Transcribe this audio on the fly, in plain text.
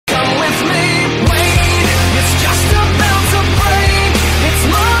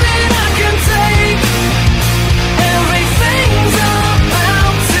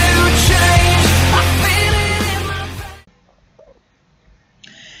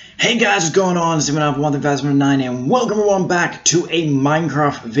Hey guys, what's going on? It's 7.5.1.9 and welcome everyone back to a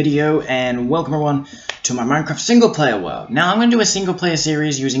Minecraft video and welcome everyone to my Minecraft single player world. Now I'm going to do a single player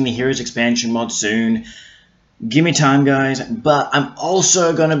series using the Heroes expansion mod soon. Give me time guys, but I'm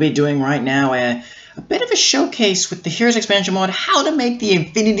also going to be doing right now a bit of a showcase with the Heroes expansion mod, how to make the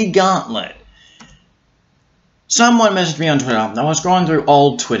Infinity Gauntlet. Someone messaged me on Twitter. I was scrolling through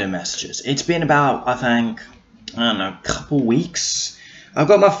old Twitter messages. It's been about, I don't know, a couple weeks. I've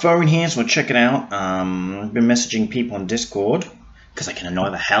got my phone here, so we'll check it out. I've been messaging people on Discord, because I can annoy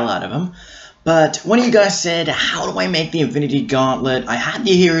the hell out of them. But one of you guys said, how do I make the Infinity Gauntlet? I had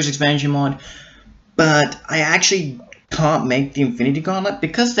the Heroes expansion mod, but I actually can't make the Infinity Gauntlet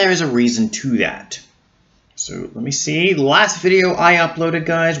because there is a reason to that. So, let me see. The last video I uploaded,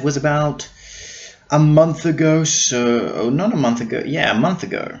 guys, was about a month ago, so... not a month ago. Yeah, a month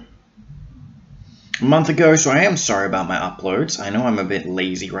ago. So I am sorry about my uploads. I know I'm a bit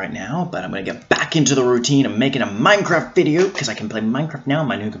lazy right now, but I'm going to get back into the routine of making a Minecraft video, because I can play Minecraft now on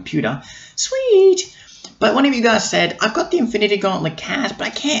my new computer. Sweet! But one of you guys said, I've got the Infinity Gauntlet cast, but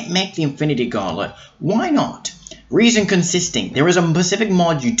I can't make the Infinity Gauntlet. Why not? Reason consisting. There is a specific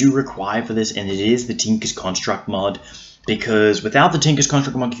mod you do require for this, and it is the Tinker's Construct mod, because without the Tinker's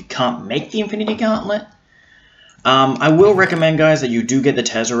Construct mod, you can't make the Infinity Gauntlet. I will recommend, guys, that you do get the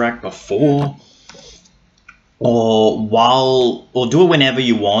Tesseract before... or do it whenever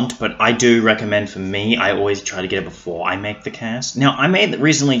you want, but I do recommend, for me, I always try to get it before I make the cast. Now, I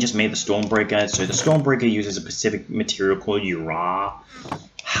recently just made the Stormbreaker, so the Stormbreaker uses a specific material called Ura.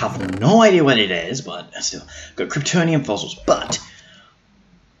 Have no idea what it is, but still, got Kryptonian fossils, but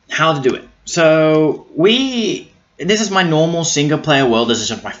how to do it. So, this is my normal single player world, this is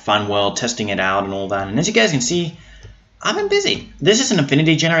just my fun world, testing it out and all that, and as you guys can see, I've been busy. This is an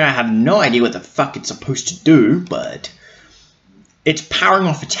infinity generator. I have no idea what the fuck it's supposed to do, but it's powering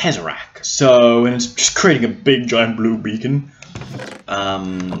off a Tesseract. So, and it's just creating a big giant blue beacon.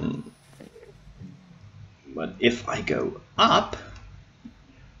 But if I go up,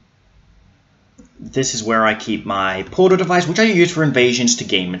 this is where I keep my portal device, which I use for invasions to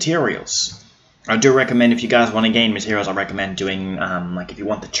gain materials. I do recommend, if you guys want to gain materials, I recommend doing, like if you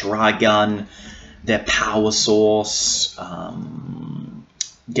want the Chirag gun, their power source,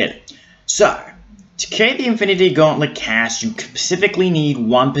 get it. So, to create the Infinity Gauntlet cast, you specifically need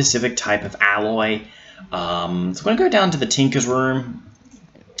one specific type of alloy. So I'm going to go down to the Tinker's room,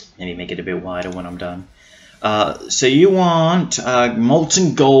 maybe make it a bit wider when I'm done. So you want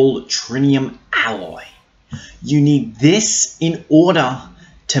molten gold trinium alloy. You need this in order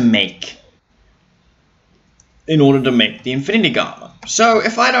to make the Infinity Gauntlet. So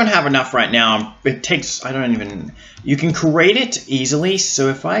if I don't have enough right now, it takes, you can create it easily. So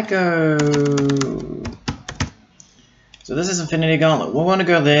if I go, so this is Infinity Gauntlet. We'll want to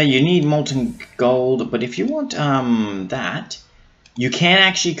go there. You need molten gold, but if you want that, you can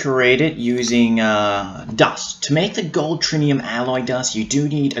actually create it using dust. To make the gold trinium alloy dust, you do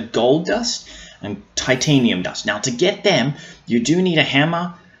need a gold dust and titanium dust. Now to get them, you do need a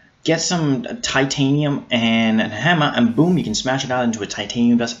hammer. Get some titanium and a hammer, and boom, you can smash it out into a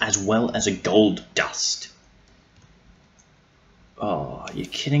titanium dust as well as a gold dust. Oh, are you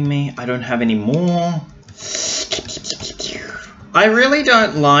kidding me? I don't have any more. I really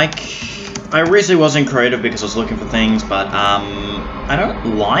don't like... I originally wasn't creative because I was looking for things, but I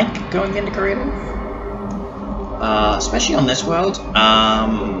don't like going into creative. Especially on this world.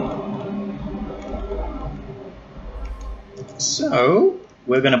 So...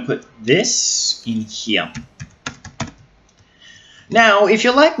 we're going to put this in here. Now, if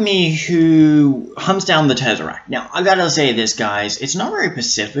you're like me who hunts down the Tesseract, now, I gotta say this, guys, it's not very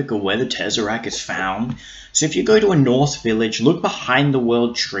specific of where the Tesseract is found. So if you go to a North village, look behind the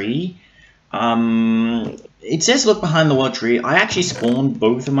world tree. It says look behind the world tree. I actually spawned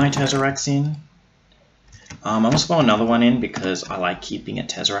both of my Tesseracts in. I'm going to spawn another one in because I like keeping a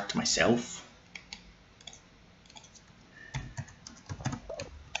Tesseract to myself.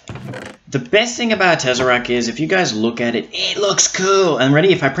 The best thing about a Tesseract is, if you guys look at it, it looks cool. And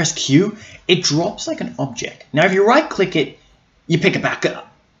ready, if I press Q, it drops like an object. Now, if you right-click it, you pick it back up.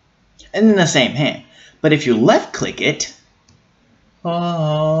 And in the same hand. But if you left-click it,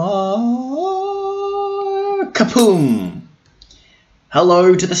 kapoom!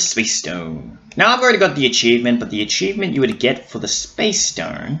 Hello to the Space Stone. Now, I've already got the achievement, but the achievement you would get for the Space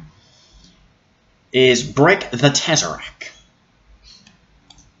Stone is break the Tesseract.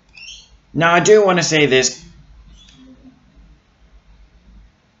 Now, I do want to say this.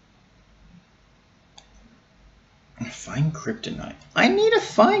 Find kryptonite. I need to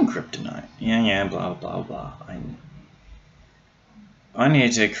find kryptonite. Yeah, blah, blah, blah. I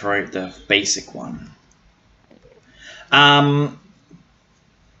need to create the basic one.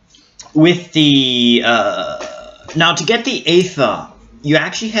 With the now to get the Aether, you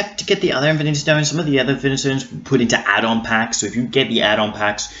actually have to get the other Infinity Stones. Some of the other Infinity Stones put into add-on packs. So if you get the add-on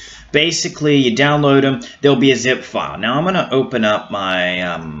packs, basically you download them. There'll be a zip file. Now I'm gonna open up my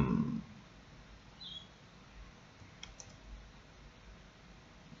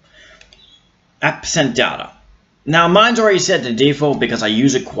app% data. Now mine's already set to default because I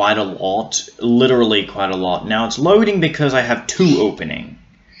use it quite a lot, literally quite a lot. Now it's loading because I have 2 opening.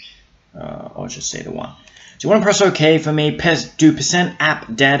 I'll just say the one. So you want to press OK for me? Do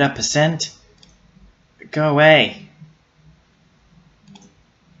 %app data %. Go away.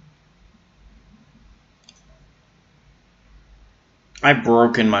 I've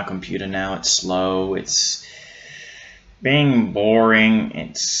broken my computer now. It's slow. It's being boring.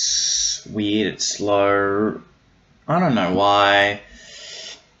 It's weird. It's slow. I don't know why.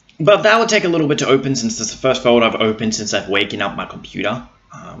 But that will take a little bit to open since this is the first folder I've opened since I've waken up my computer.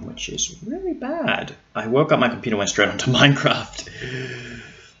 Which is really bad. I woke up my computer, went straight onto Minecraft.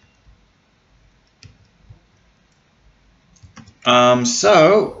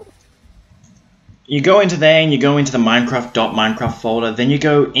 So you go into there and you go into the Minecraft folder. Then you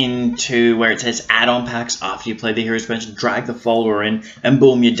go into where it says add-on packs after you play the Hero Expansion. Drag the folder in, and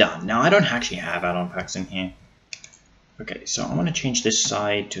boom, you're done. Now I don't actually have add-on packs in here. Okay, so I'm gonna change this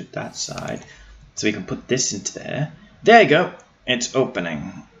side to that side, so we can put this into there. There you go. It's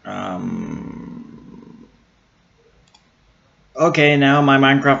opening. Okay, now my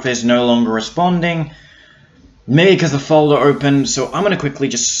Minecraft is no longer responding. Maybe because the folder opened, so I'm going to quickly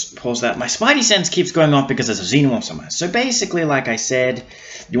just pause that. My Spidey sense keeps going off because there's a xenomorph somewhere. So basically, like I said,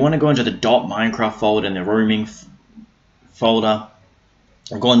 you want to go into the .minecraft folder in the roaming folder.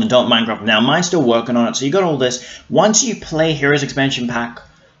 Or go into .minecraft. Now, mine's still working on it, so you got all this. Once you play Heroes Expansion Pack,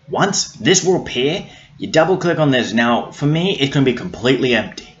 once this will appear, you double click on this. Now, for me, it can be completely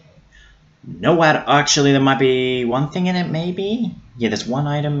empty. No ad. Actually, there might be one thing in it, maybe. Yeah, there's one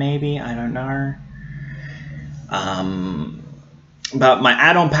item, maybe. I don't know. But my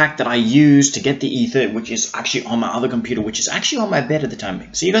add-on pack that I use to get the ether, which is actually on my other computer, which is actually on my bed at the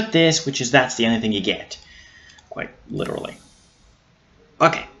time. So you got this, that's the only thing you get, quite literally.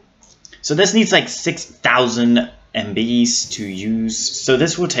 Okay, so this needs like 6,000 MBs to use, so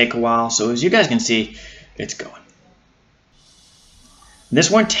this will take a while. So as you guys can see, it's going. This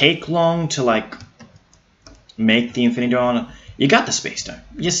won't take long to like make the Infinity Dawn. You got the Space Stone.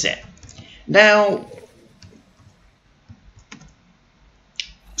 You're set. Now,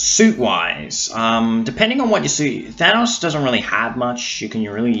 suit-wise, depending on what you suit, Thanos doesn't really have much you can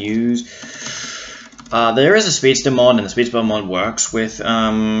really use. There is a Speedster mod, and the Speedster mod works with.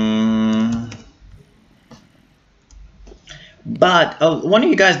 But one of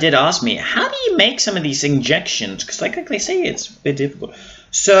you guys did ask me, how do you make some of these injections? Because like they say, it's a bit difficult.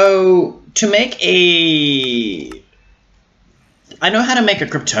 So, to make I know how to make a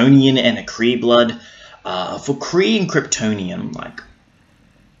Kryptonian and a Kree blood. For Kree and Kryptonian, like,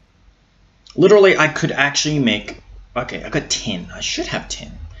 literally I could actually make, okay, I got 10. I should have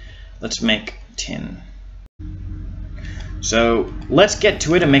 10. Let's make 10. So, let's get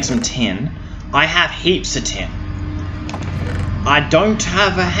to it and make some 10. I have heaps of 10. I don't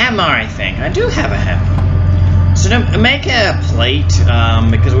have a hammer, I think. I do have a hammer. So to make a plate,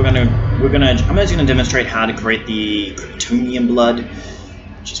 because I'm just gonna demonstrate how to create the Kryptonian blood,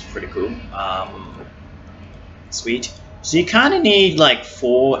 which is pretty cool. Sweet. So you kind of need like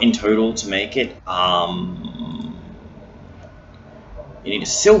 4 in total to make it. You need a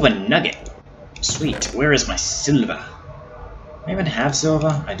silver nugget. Sweet. Where is my silver? I even have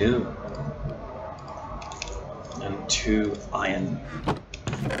silver. I do. And 2 iron.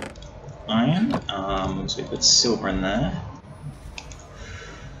 So we put silver in there.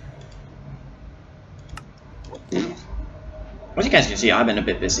 As you guys can see, I've been a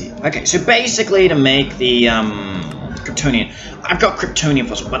bit busy. Okay, so basically to make the Kryptonian, I've got Kryptonian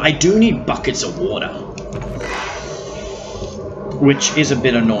fossil, but I do need buckets of water, which is a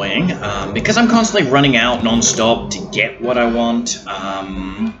bit annoying because I'm constantly running out non-stop to get what I want.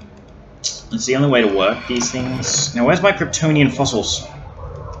 It's the only way to work these things. Now, where's my Kryptonian fossils?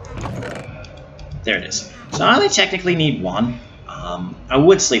 There it is. So I only technically need 1. I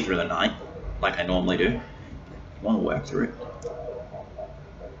would sleep through the night, like I normally do. I want to work through it.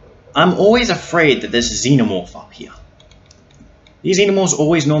 I'm always afraid that there's a xenomorph up here. These xenomorphs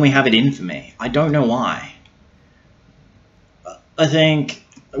always normally have it in for me. I don't know why. I think,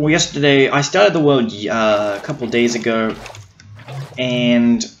 well, yesterday, I started the world a couple days ago,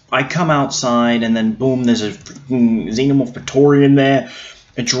 and I come outside, and then boom, there's a freaking Xenomorph Praetorian there,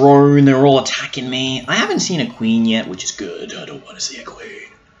 a drone, they're all attacking me. I haven't seen a queen yet, which is good. I don't want to see a queen.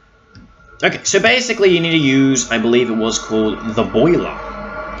 Okay, so basically you need to use, I believe it was called the boiler.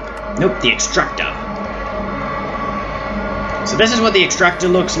 Nope, the extractor. So this is what the extractor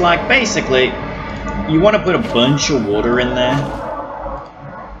looks like. Basically, you want to put a bunch of water in there.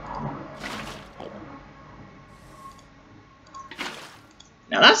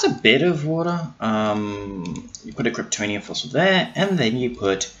 Now that's a bit of water. You put a Kryptonian fossil there, and then you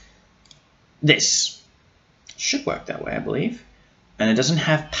put this. Should work that way, I believe. And it doesn't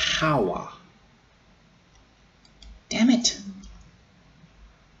have power. Damn it.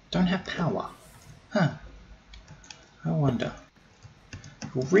 Don't have power. Huh. I wonder.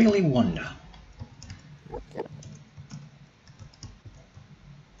 Really wonder.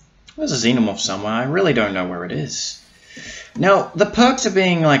 There's a Xenomorph somewhere. I really don't know where it is. Now, the perks of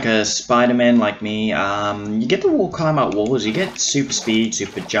being like a Spider-Man like me, you get to climb out walls, you get super speed,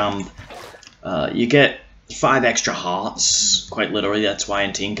 super jump, you get 5 extra hearts, quite literally, that's why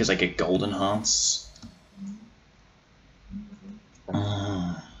in Team, because I get golden hearts.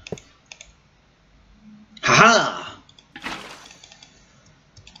 Haha!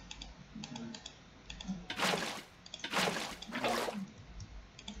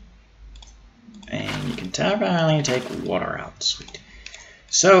 And you can temporarily take water out, sweet.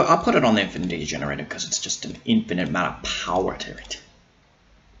 So I'll put it on the infinity generator because it's just an infinite amount of power to it.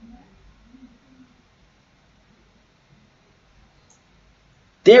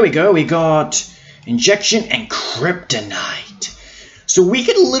 There we go, we got injection and kryptonite. So we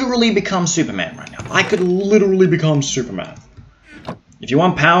could literally become Superman right now. I could literally become Superman. If you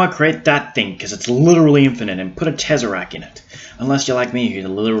want power, create that thing, because it's literally infinite, and put a Tesseract in it. Unless you're like me, who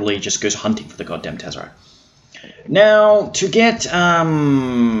literally just goes hunting for the goddamn Tesseract. Now, to get,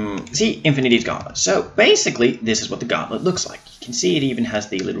 see, Infinity's Gauntlet. So, basically, this is what the Gauntlet looks like. You can see it even has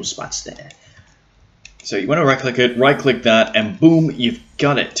the little spots there. So, you want to right-click it, right-click that, and boom, you've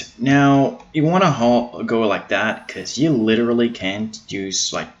got it. Now, you want to go like that, because you literally can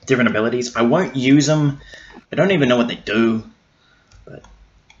use, like, different abilities. I won't use them. I don't even know what they do. But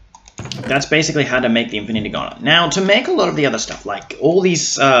that's basically how to make the Infinity Gauntlet. Now, to make a lot of the other stuff, like all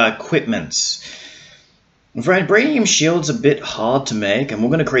these equipments, Vibranium Shield's a bit hard to make, and we're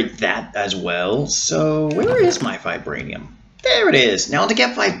going to create that as well. So, where is my Vibranium? There it is. Now, to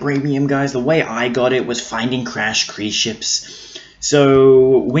get Vibranium, guys, the way I got it was finding crashed Kree ships.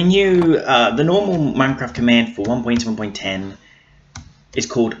 So, when you, the normal Minecraft command for 1.7.10 is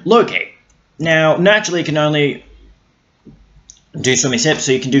called locate. Now, naturally, it can only do so many steps,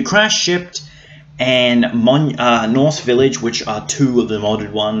 so you can do crash shipped and North Village, which are 2 of the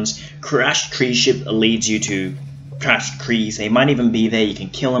modded ones. Crashed Kree ship leads you to crashed Krees. They might even be there. You can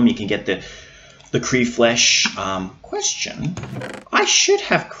kill them. You can get the Kree flesh. Question: I should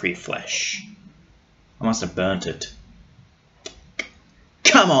have Kree flesh. I must have burnt it.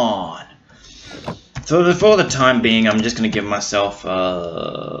 Come on. So for the time being, I'm just gonna give myself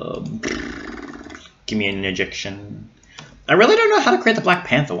give me an injection. I really don't know how to create the Black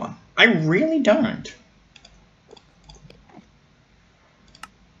Panther one. I really don't.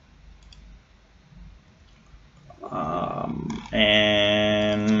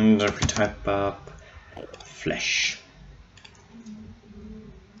 And if we type up flesh.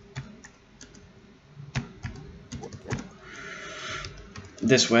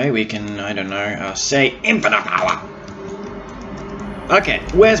 This way we can, I don't know, say infinite power. Okay,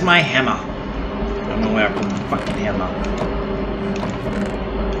 where's my hammer? I don't know where I put the fucking hammer.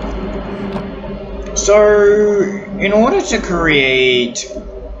 So, in order to create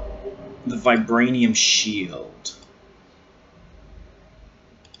the Vibranium Shield,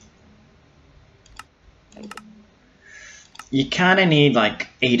 you kind of need like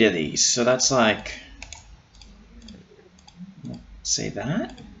 8 of these. So that's like, say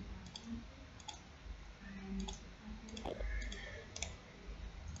that.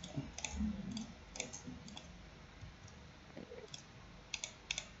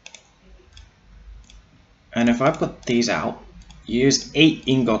 And if I put these out, use 8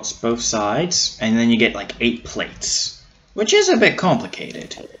 ingots both sides, and then you get like 8 plates, which is a bit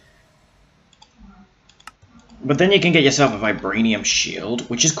complicated. But then you can get yourself a Vibranium Shield,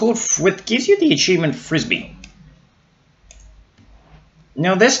 which is called, gives you the achievement Frisbee.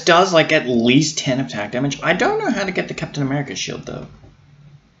 Now this does like at least 10 attack damage. I don't know how to get the Captain America shield though.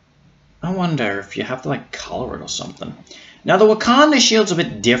 I wonder if you have to like color it or something. Now the Wakanda shield's a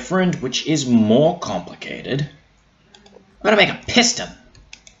bit different, which is more complicated. I'm gonna make a piston.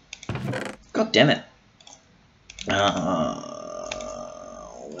 God damn it.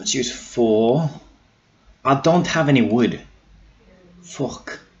 let's use 4. I don't have any wood.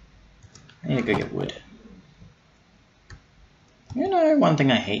 Fuck. I need to go get wood. You know, one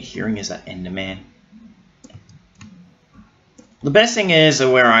thing I hate hearing is that Enderman. The best thing is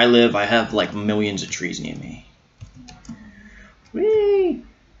that where I live, I have like millions of trees near me. Whee!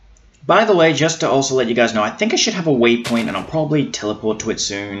 By the way, just to also let you guys know, I think I should have a waypoint, and I'll probably teleport to it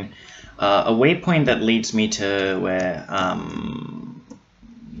soon. A waypoint that leads me to where, I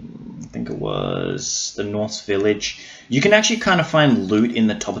think it was the North Village. You can actually kind of find loot in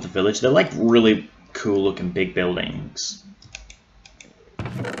the top of the village. They're like really cool looking big buildings.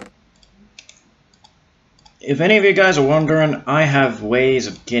 If any of you guys are wondering, I have ways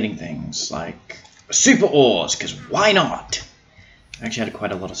of getting things like super ores, because why not? I actually had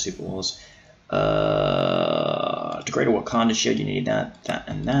quite a lot of super ores. To create a Wakanda shield, you need that, that,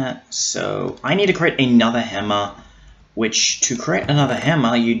 and that. So I need to create another hammer, which to create another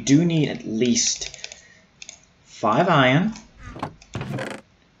hammer, you do need at least 5 iron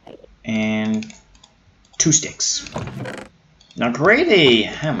and 2 sticks. Now create a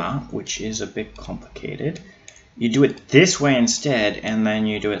hammer, which is a bit complicated. You do it this way instead, and then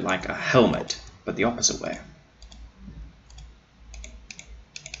you do it like a helmet, but the opposite way.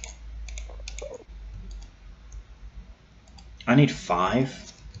 I need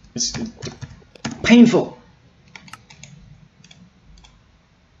 5. It's painful.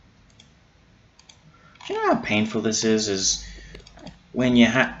 Do you know how painful this is when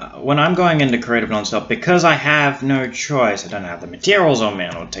when I'm going into creative nonstop, because I have no choice. I don't have the materials on me,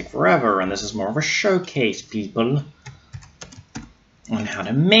 and it would take forever, and this is more of a showcase, people, on how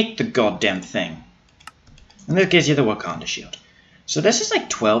to make the goddamn thing. And this gives you the Wakanda shield. So this is like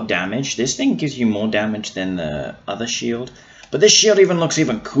 12 damage. This thing gives you more damage than the other shield. But this shield even looks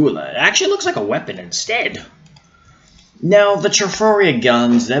even cooler. It actually looks like a weapon instead. Now, the Treforia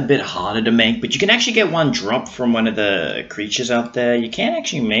guns, they're a bit harder to make, but you can actually get one drop from one of the creatures out there. You can't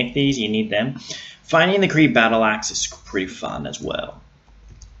actually make these, you need them. Finding the Kree battle axe is pretty fun as well.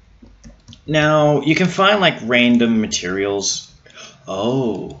 Now, you can find like random materials.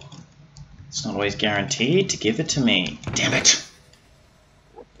 Oh, it's not always guaranteed to give it to me. Damn it.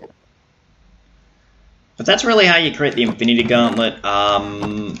 But that's really how you create the Infinity Gauntlet.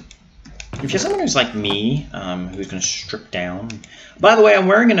 If you're someone who's like me, who's going to strip down... By the way, I'm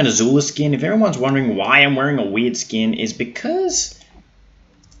wearing an Azula skin. If everyone's wondering why I'm wearing a weird skin, is because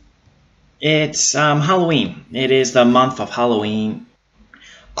it's Halloween. It is the month of Halloween.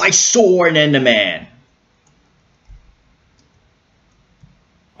 I saw an Enderman!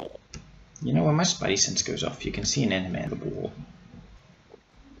 You know, when my spidey sense goes off, you can see an Enderman on the wall.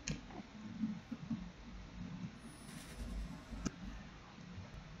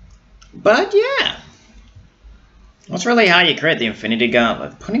 But yeah, that's really how you create the Infinity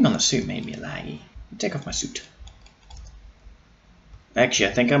Gauntlet. Putting on the suit made me laggy. Take off my suit. Actually,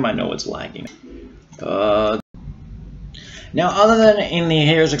 I think I might know what's lagging. Now, other than in the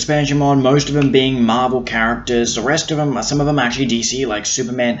Heroes expansion mod, most of them being Marvel characters, the rest of them, some of them actually DC, like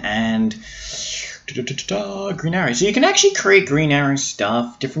Superman and Green Arrow. So you can actually create Green Arrow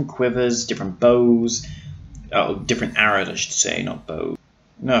stuff, different quivers, different bows, oh, different arrows, I should say, not bows.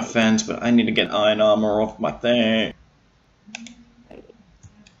 No offense, but I need to get iron armor off my thing. I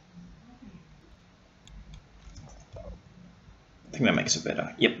think that makes it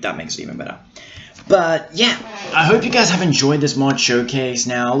better. Yep, that makes it even better. But yeah, I hope you guys have enjoyed this mod showcase.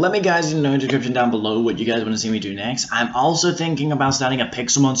 Now, let me guys know in the description down below what you guys want to see me do next. I'm also thinking about starting a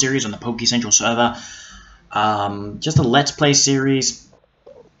Pixelmon series on the Poke Central server. Just a Let's Play series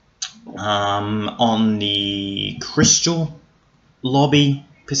on the Crystal lobby.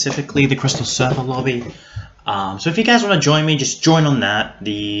 Specifically the Crystal Server lobby. So if you guys want to join me, just join on that. In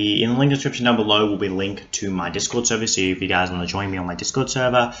the link description down below will be a link to my Discord server, so if you guys want to join me on my Discord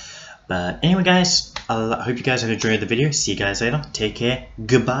server. But anyway guys, I hope you guys have enjoyed the video. See you guys later. Take care.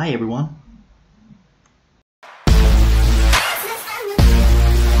 Goodbye everyone.